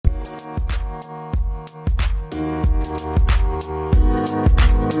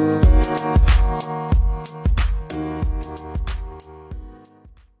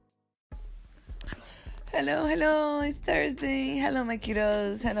Hello, it's Thursday. Hello, my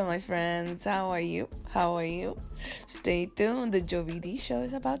kiddos. Hello, my friends. How are you? Stay tuned. The Joe VD show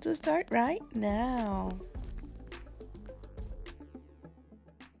is about to start right now.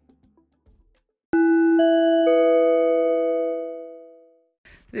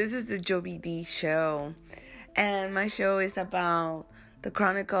 This is the Joe VD show, and my show is about the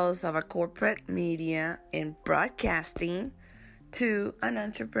chronicles of a corporate media in broadcasting to an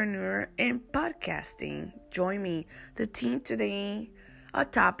entrepreneur in podcasting. Join me. The theme today, our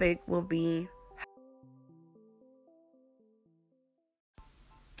topic will be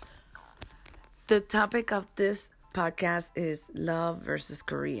the topic of this podcast is love versus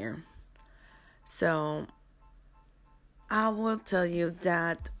career. So I will tell you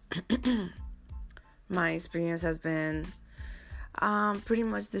that my experience has been pretty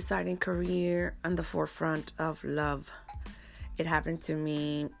much deciding career on the forefront of love. It happened to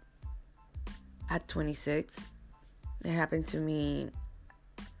me at 26. It happened to me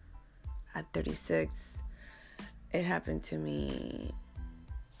at 36. It happened to me.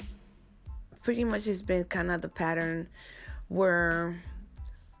 Pretty much it's been kind of the pattern where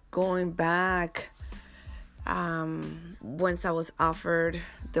going back, once I was offered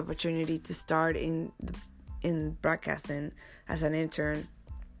the opportunity to start in broadcasting as an intern,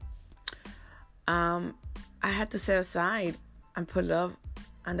 I had to set aside and put love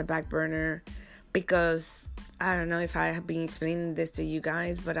on the back burner because I don't know if I have been explaining this to you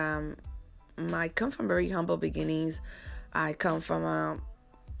guys, but I come from very humble beginnings. I come from a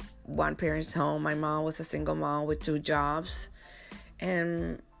one parent's home. My mom was a single mom with 2 jobs,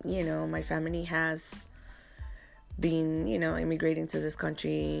 and my family has been immigrating to this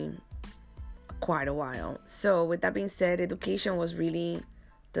country quite a while. So with that being said, education was really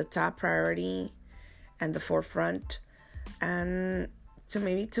the top priority and the forefront. And to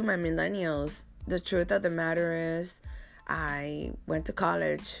my millennials, the truth of the matter is I went to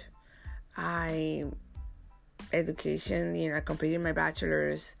college. I completed my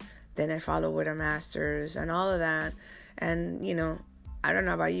bachelor's. Then I followed with a master's and all of that. And, I don't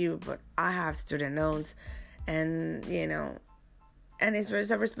know about you, but I have student loans. And, and it's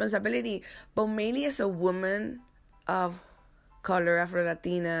a responsibility. But mainly as a woman of color,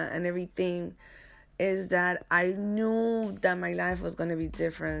 Afro-Latina and everything, is that I knew that my life was going to be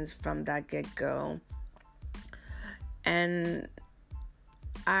different from that get-go. And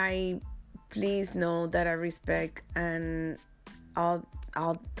please know that I respect and all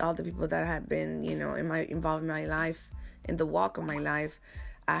the people that have been, involved in my life, in the walk of my life.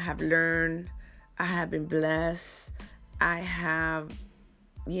 I have learned, I have been blessed, I have,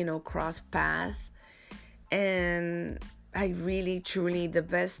 crossed paths, and I really, truly, the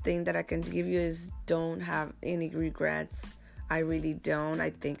best thing that I can give you is don't have any regrets. I really don't. I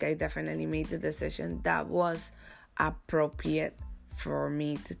think I definitely made the decision that was appropriate for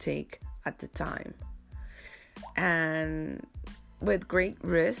me to take at the time. And with great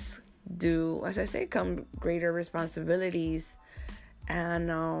risk, as I say, come greater responsibilities. And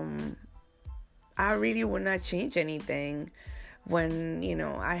I really would not change anything when,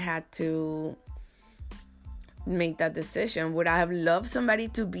 I had to make that decision. Would I have loved somebody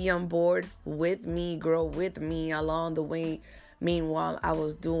to be on board with me, grow with me along the way? Meanwhile, I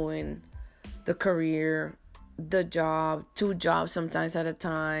was doing the career, the job, 2 jobs sometimes at a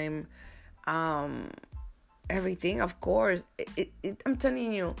time, everything. Of course, I'm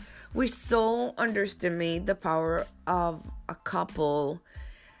telling you, we so underestimate the power of a couple.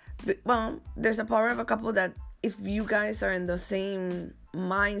 Well, there's a power of a couple that if you guys are in the same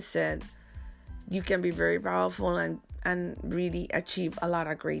mindset, you can be very powerful and really achieve a lot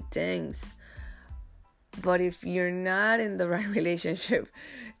of great things. But if you're not in the right relationship,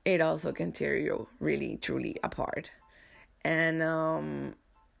 it also can tear you really, truly apart. And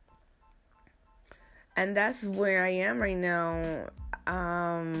that's where I am right now.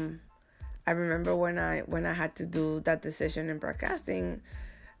 I remember when I had to do that decision in broadcasting,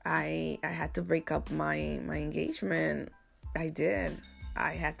 I had to break up my engagement. I did.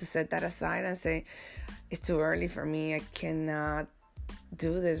 I had to set that aside and say, it's too early for me. I cannot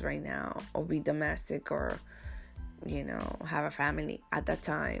do this right now or be domestic or, have a family at that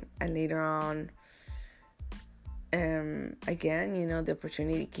time. And later on, again, the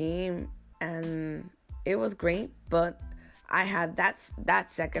opportunity came and it was great. But I had that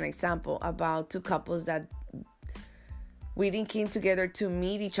second example about 2 couples that we didn't came together to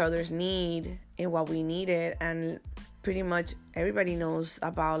meet each other's need and what we needed. And pretty much everybody knows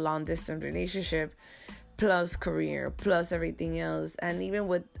about long distance relationship plus career plus everything else. And even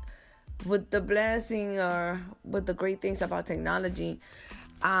with the blessing or with the great things about technology,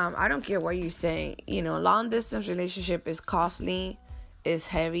 I don't care what you say. Long distance relationship is costly, is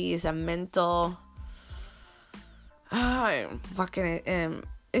heavy, is a mental. What can it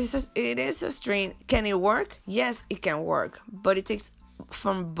is a strain. Can it work? Yes, it can work, but it takes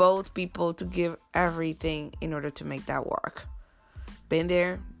from both people to give everything in order to make that work. Been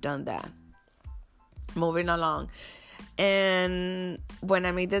there, done that. Moving along. And when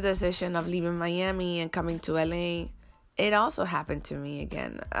I made the decision of leaving Miami and coming to LA, it also happened to me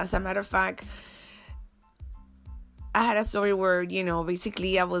again. As a matter of fact, I had a story where,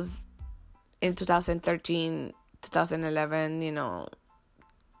 basically I was in 2013, 2011,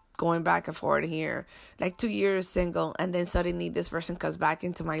 going back and forth here, like 2 years single. And then suddenly this person comes back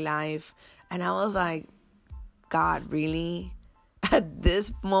into my life. And I was like, God, really? At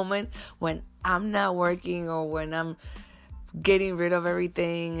this moment when I'm not working or when I'm getting rid of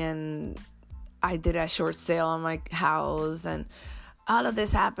everything, and I did a short sale on my house, and all of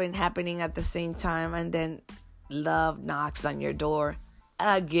this happening at the same time, and then love knocks on your door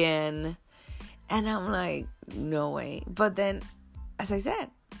again, and I'm like, no way. But then, as I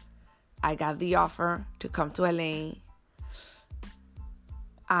said, I got the offer to come to LA.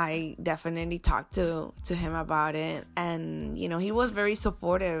 I definitely talked to him about it, and he was very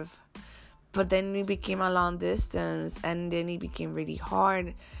supportive. But then we became a long distance, and then it became really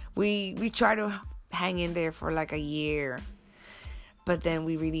hard. We tried to hang in there for like a year, but then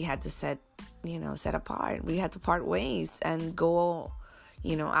we really had to set apart. We had to part ways and go.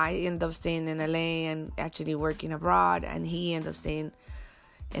 I ended up staying in LA and actually working abroad, and he ended up staying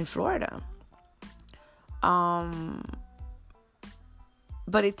in Florida.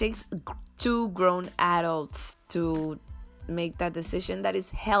 But it takes two grown adults to make that decision that is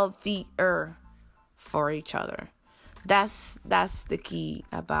healthier for each other. That's the key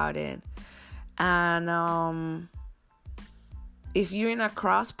about it. And if you're in a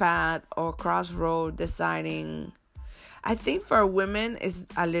cross path or crossroad deciding, I think for women it's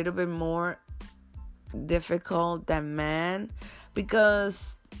a little bit more difficult than men,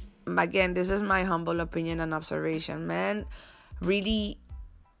 because again, this is my humble opinion and observation. Men really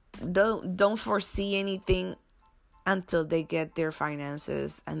don't foresee anything until they get their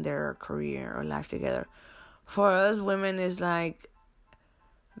finances and their career or life together. For us women, is like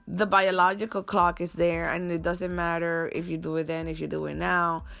the biological clock is there, and it doesn't matter if you do it then, if you do it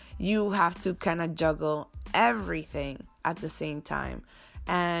now. You have to kind of juggle everything at the same time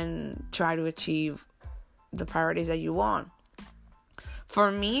and try to achieve the priorities that you want.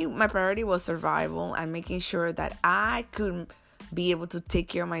 For me, my priority was survival and making sure that I could be able to take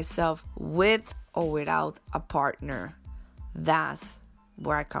care of myself with or without a partner. That's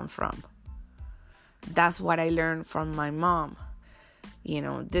where I come from. That's what I learned from my mom.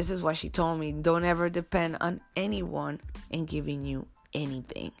 This is what she told me. Don't ever depend on anyone in giving you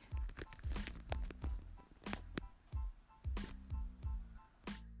anything.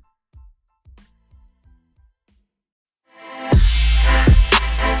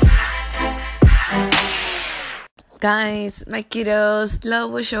 Guys, my kiddos,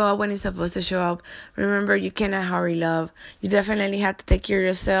 love will show up when it's supposed to show up. Remember, you cannot hurry love. You definitely have to take care of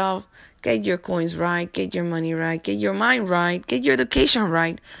yourself. Get your coins right. Get your money right. Get your mind right. Get your education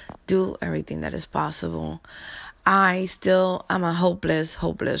right. Do everything that is possible. I still am a hopeless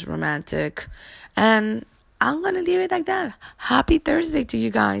romantic. And I'm going to leave it like that. Happy Thursday to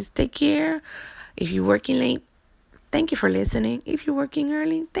you guys. Take care. If you're working late, thank you for listening. If you're working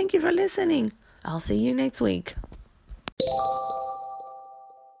early, thank you for listening. I'll see you next week.